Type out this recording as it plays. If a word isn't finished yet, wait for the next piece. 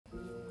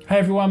Hey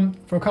everyone,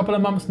 for a couple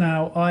of months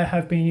now I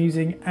have been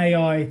using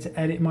AI to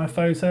edit my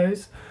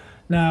photos.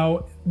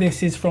 Now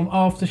this is from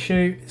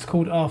Aftershoot, it's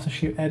called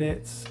Aftershoot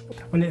Edits.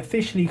 When it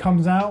officially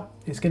comes out,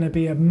 it's going to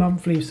be a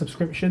monthly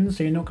subscription,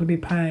 so you're not going to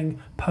be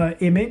paying per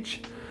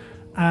image,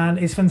 and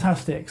it's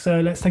fantastic.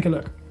 So let's take a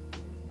look.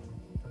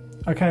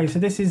 Okay, so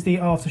this is the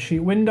Aftershoot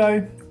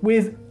window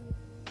with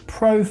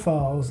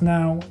profiles.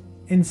 Now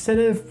instead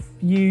of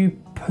you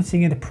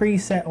putting in a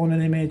preset on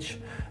an image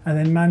and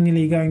then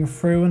manually going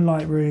through in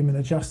Lightroom and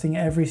adjusting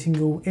every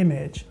single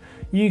image,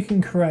 you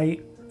can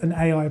create an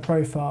AI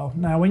profile.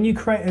 Now when you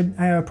create an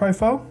AI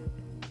profile,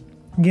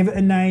 give it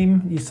a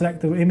name, you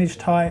select the image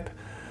type,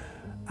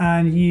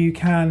 and you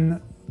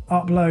can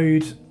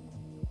upload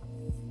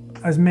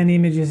as many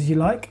images as you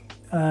like.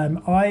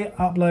 I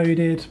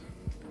uploaded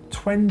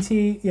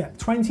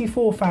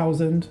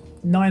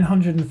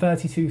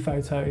 24,932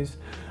 photos.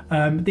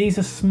 These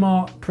are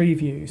smart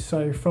previews.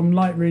 So from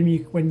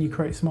Lightroom, when you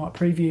create smart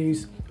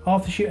previews,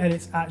 Aftershoot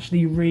Edits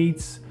actually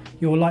reads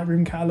your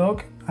Lightroom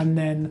catalog, and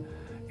then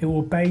it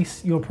will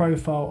base your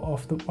profile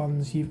off the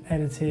ones you've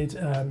edited.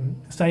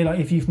 Say like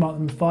if you've marked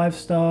them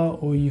 5-star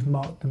or you've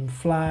marked them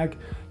flag,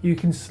 you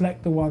can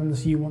select the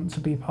ones you want to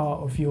be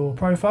part of your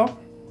profile.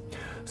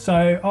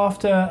 So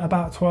after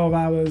about 12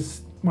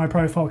 hours, my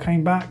profile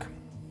came back.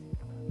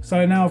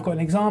 So now I've got an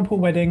example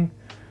wedding.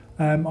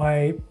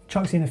 I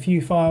chucked in a few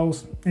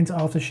files into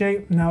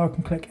Aftershoot. Now I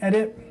can click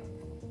edit.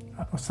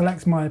 I'll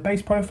select my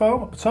base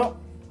profile up the top.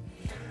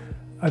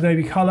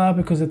 Adobe color,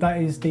 because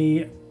that is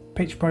the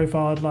picture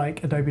profile I'd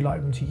like Adobe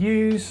Lightroom to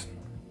use.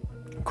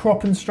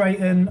 Crop and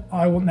straighten,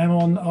 I want them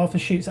on.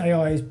 Aftershoot's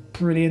AI is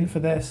brilliant for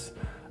this.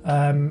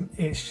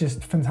 It's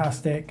just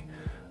fantastic.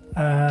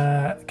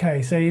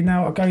 Okay, so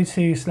now I'll go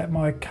to select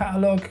my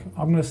catalog.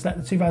 I'm going to select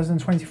the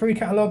 2023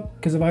 catalog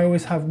because I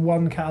always have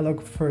one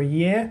catalog for a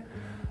year.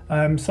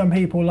 Some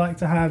people like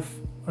to have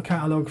a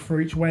catalog for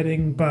each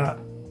wedding, but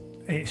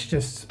it's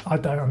just, I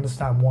don't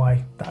understand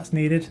why that's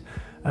needed.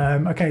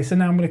 Okay, so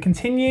now I'm going to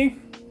continue.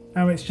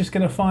 Now it's just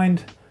going to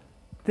find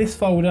this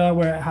folder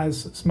where it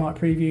has smart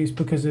previews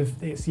because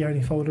it's the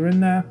only folder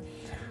in there.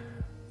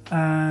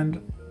 And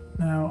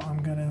now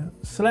I'm going to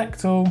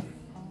select all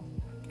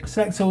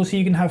so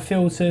you can have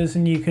filters,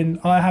 and you can,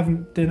 I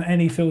haven't done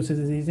any filters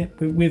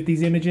with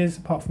these images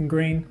apart from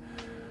green.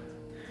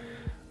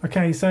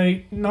 Okay, so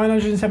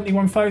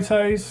 971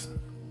 photos.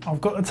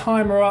 I've got the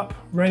timer up,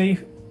 ready.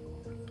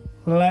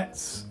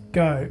 Let's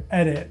go.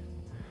 Edit.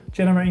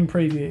 Generating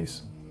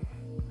previews.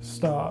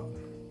 Start.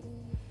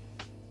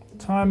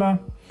 Timer.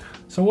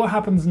 So what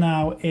happens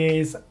now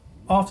is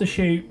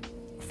Aftershoot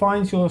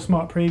finds your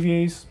smart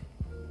previews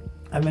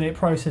and then it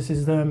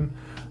processes them.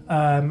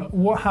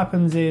 What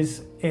happens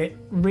is it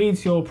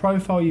reads your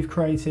profile you've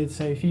created.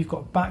 So if you've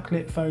got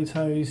backlit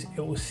photos,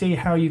 it will see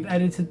how you've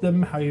edited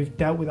them, how you've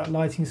dealt with that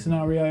lighting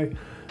scenario,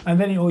 and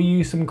then it will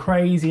use some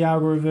crazy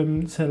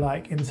algorithm to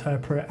like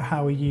interpret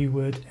how you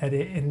would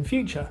edit in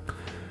future.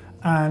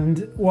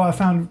 And what I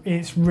found,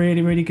 it's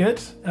really, really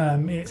good.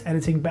 It's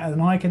editing better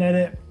than I can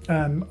edit.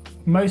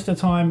 Most of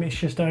the time, it's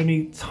just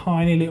only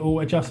tiny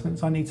little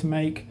adjustments I need to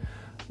make.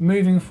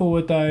 Moving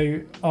forward though,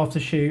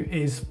 Aftershoot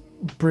is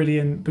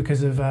brilliant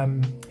because of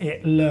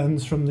it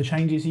learns from the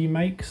changes you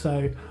make.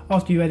 So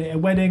after you edit a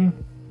wedding,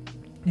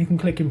 you can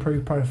click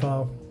improve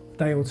profile. A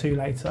day or two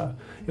later,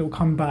 it will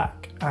come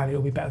back and it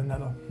will be better than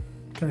ever.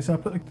 Okay, so I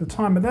put the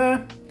timer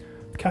there,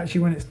 catch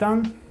you when it's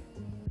done.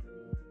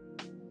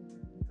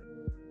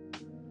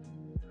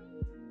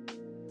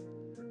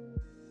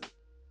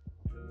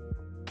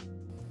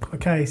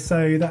 Okay,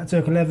 so that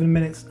took 11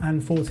 minutes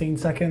and 14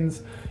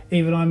 seconds.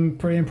 Even I'm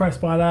pretty impressed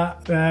by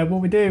that.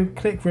 What we do,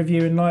 click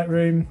review in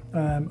Lightroom.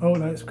 Oh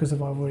no, it's because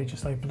I've already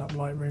just opened up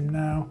Lightroom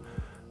now.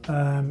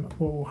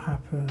 What will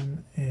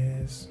happen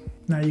is,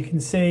 now you can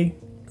see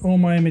all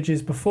my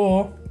images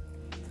before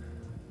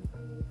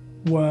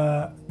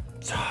were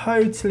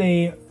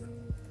totally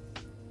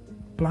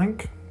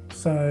blank.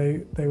 So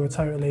they were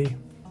totally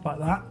like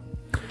that.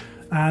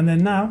 And then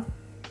now,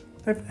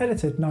 they've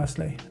edited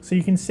nicely. So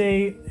you can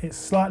see it's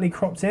slightly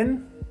cropped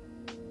in.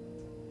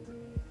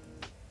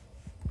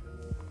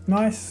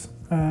 Nice.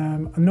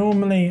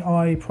 Normally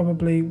I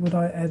probably would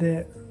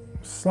edit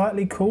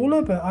slightly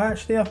cooler, but I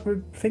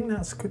think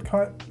that's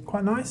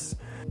quite nice.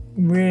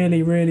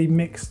 Really, really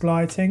mixed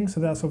lighting. So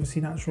that's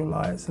obviously natural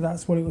light. So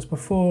that's what it was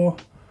before.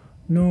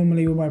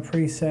 Normally with my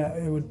preset,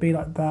 it would be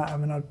like that,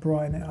 and then I'd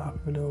brighten it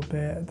up a little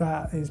bit.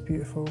 That is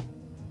beautiful.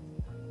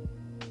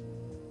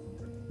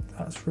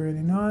 That's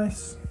really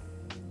nice.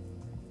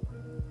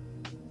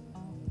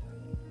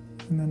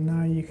 And then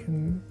now you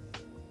can,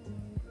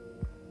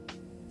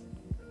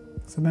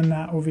 so then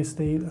that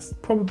obviously, that's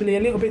probably a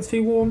little bit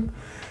too warm,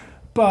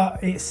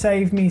 but it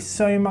saved me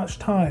so much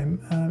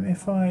time.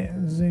 If I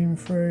zoom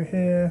through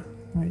here,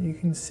 you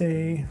can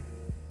see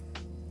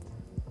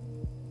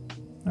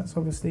that's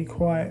obviously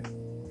quite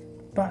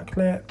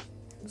backlit.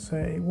 So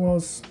it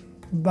was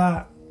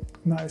that,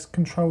 and that has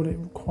controlled it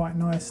quite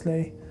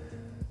nicely.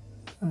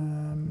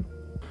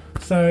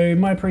 So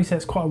my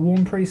preset's quite a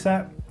warm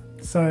preset.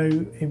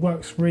 So it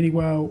works really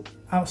well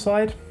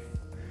outside,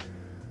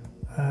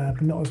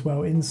 but not as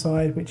well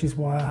inside, which is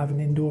why I have an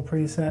indoor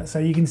preset. So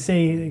you can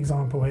see the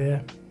example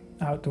here,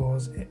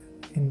 outdoors,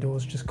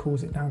 indoors just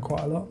cools it down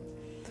quite a lot.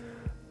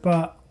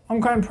 But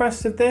I'm quite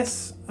impressed with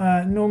this.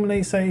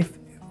 Normally, so if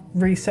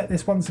reset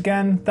this once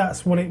again,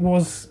 that's what it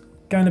was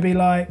going to be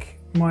like.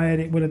 My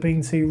edit would have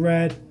been too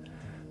red.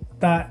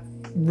 That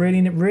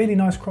really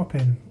nice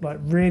cropping, like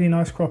really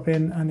nice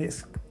cropping, and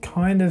it's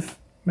kind of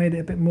made it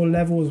a bit more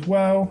level as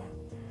well.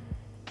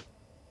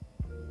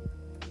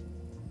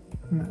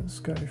 Let's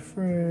go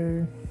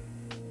through.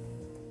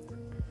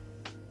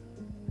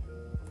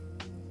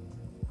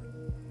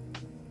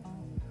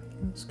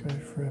 Let's go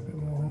through a bit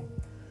more.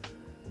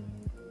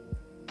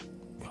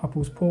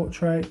 Couples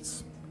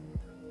portraits.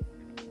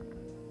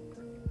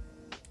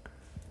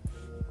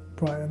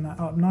 Brighten that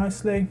up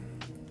nicely.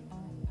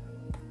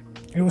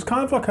 It was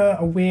kind of like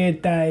a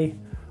weird day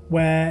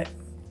where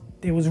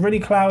it was really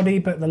cloudy,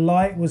 but the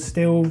light was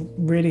still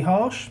really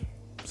harsh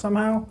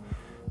somehow.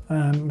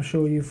 I'm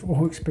sure you've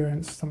all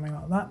experienced something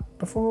like that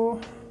before.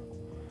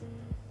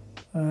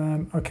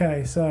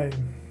 Okay, so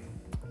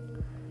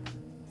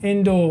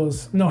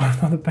indoors,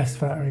 not the best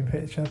flattering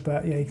picture,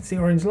 but yeah, you can see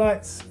orange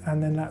lights,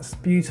 and then that's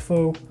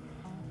beautiful.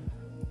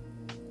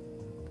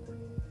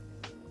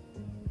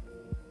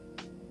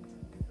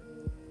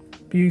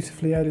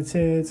 Beautifully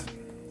edited.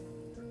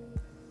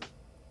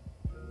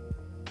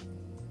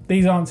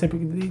 These aren't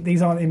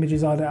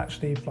images I'd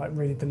actually like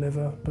really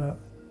deliver, but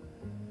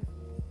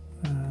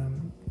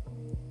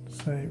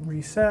so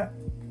reset,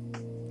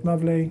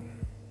 lovely.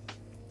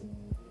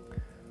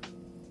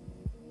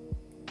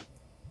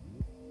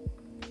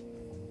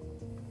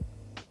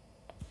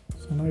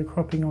 So no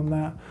cropping on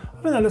that.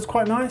 I think that looks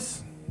quite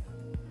nice.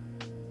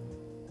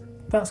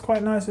 That's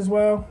quite nice as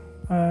well.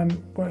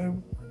 But it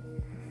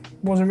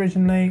was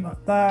originally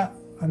like that,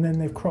 and then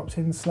they've cropped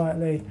in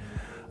slightly.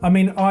 I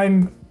mean,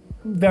 I'm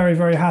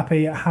very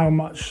happy at how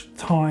much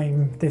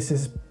time this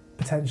has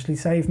potentially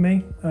saved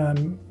me.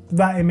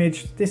 That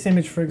image, this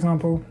image for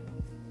example,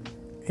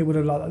 it would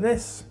have looked like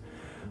this.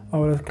 I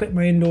would have clicked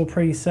my indoor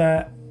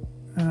preset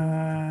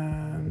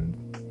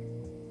and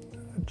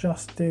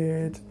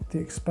adjusted the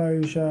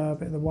exposure, a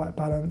bit of the white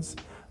balance.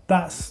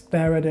 That's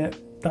their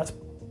edit. That's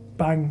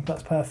bang,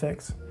 that's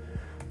perfect.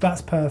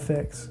 That's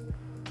perfect.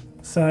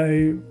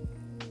 So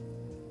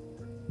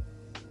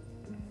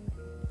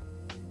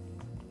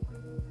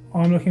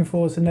I'm looking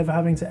forward to never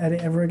having to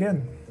edit ever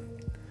again.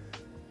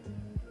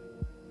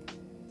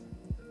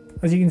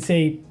 As you can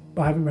see,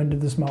 I haven't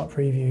rendered the smart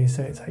preview,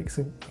 so it takes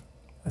a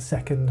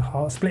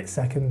split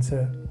second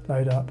to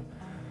load up.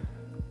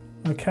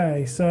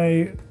 Okay,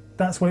 so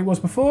that's what it was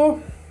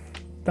before.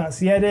 That's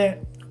the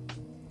edit.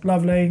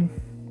 Lovely.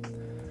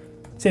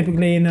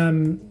 Typically in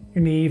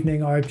the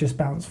evening, I just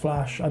bounce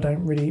flash. I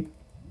don't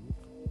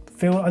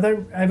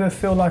ever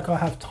feel like I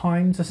have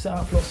time to set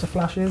up lots of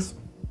flashes.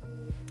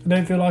 I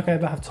don't feel like I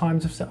ever have time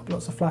to set up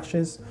lots of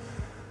flashes.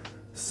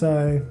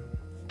 So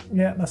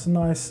yeah, that's a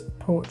nice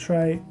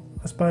portrait,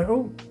 I suppose.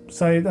 Oh,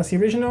 so that's the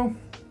original.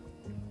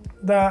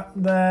 That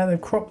there,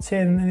 they've cropped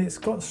in and it's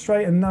got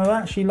straight, and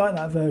I actually like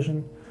that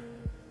version.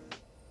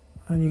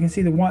 And you can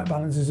see the white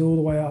balance is all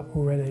the way up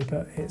already,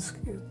 but it's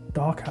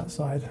dark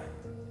outside.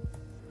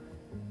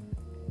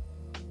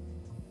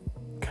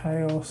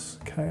 Chaos,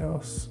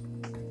 chaos,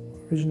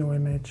 original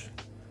image.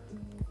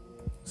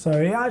 So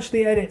it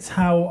actually edits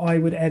how I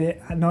would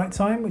edit at night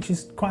time, which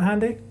is quite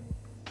handy.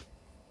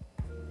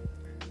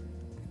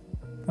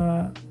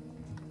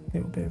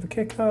 Little bit of a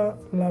kicker,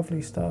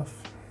 lovely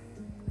stuff.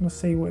 Let's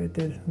see what it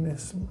did in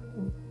this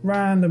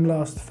random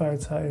last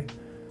photo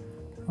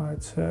I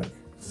took.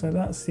 So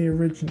that's the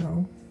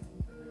original.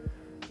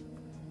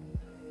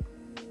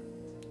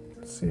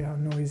 Let's see how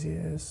noisy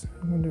it is.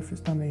 I wonder if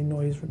it's done any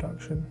noise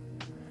reduction.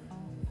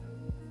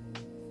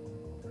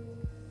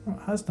 Oh,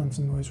 it has done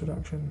some noise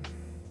reduction.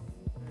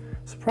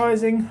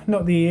 Surprising,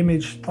 not the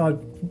image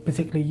I'd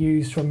particularly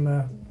used from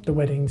the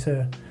wedding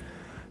to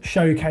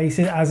showcase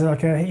it as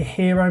like a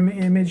hero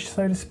image,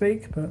 so to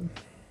speak, but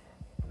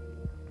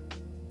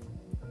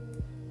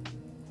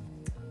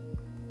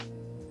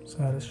so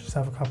let's just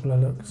have a couple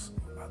of looks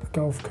at the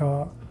golf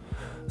cart.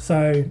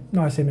 So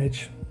nice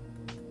image,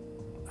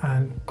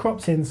 and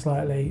cropped in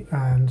slightly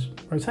and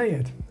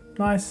rotated.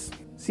 Nice.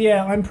 So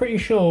yeah, I'm pretty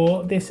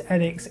sure this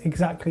edits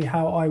exactly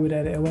how I would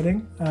edit a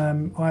wedding.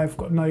 I've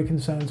got no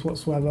concerns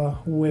whatsoever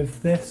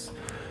with this.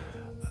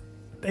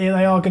 They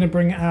are going to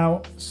bring it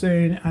out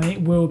soon, and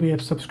it will be a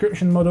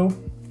subscription model.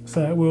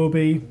 So it will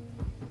be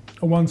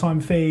a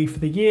one-time fee for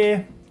the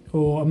year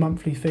or a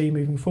monthly fee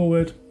moving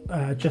forward,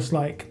 just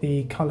like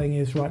the culling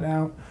is right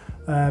now.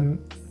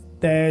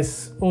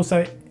 There's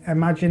also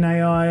Imagine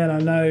AI, and I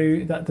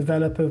know that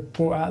developer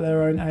brought out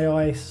their own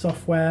AI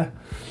software,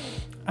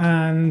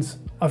 and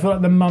I feel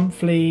like the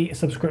monthly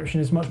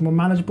subscription is much more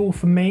manageable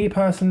for me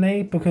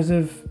personally, because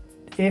of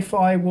if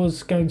I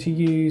was going to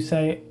use,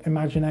 say,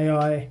 Imagine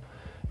AI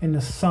in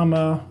the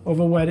summer of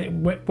a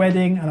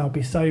wedding and I'll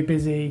be so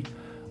busy,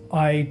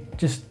 I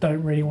just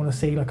don't really want to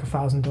see like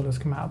 $1,000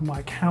 come out of my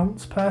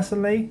accounts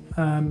personally.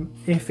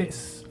 If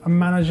it's a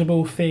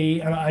manageable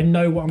fee and I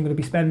know what I'm going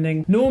to be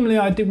spending, normally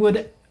I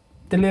would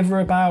deliver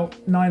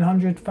about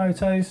 900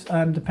 photos,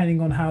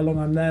 depending on how long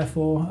I'm there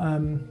for.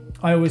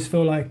 I always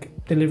feel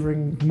like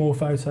delivering more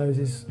photos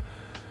is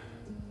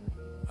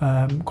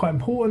quite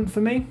important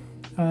for me,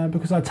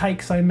 because I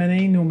take so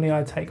many. Normally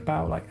I take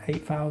about like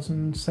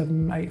 8,000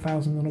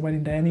 on a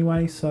wedding day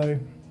anyway, so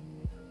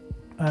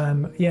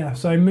yeah,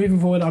 so moving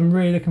forward, I'm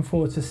really looking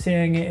forward to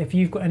seeing it. If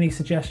you've got any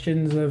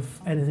suggestions of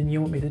anything you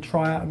want me to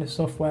try out on this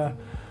software,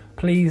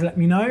 please let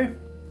me know.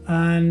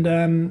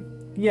 And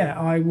yeah,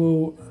 I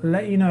will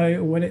let you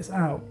know when it's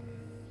out.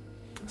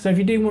 So if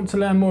you do want to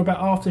learn more about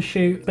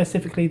Aftershoot,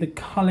 specifically the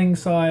culling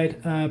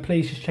side,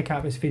 please just check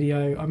out this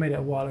video. I made it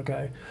a while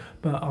ago,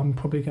 but I'm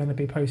probably going to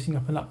be posting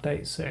up an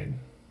update soon.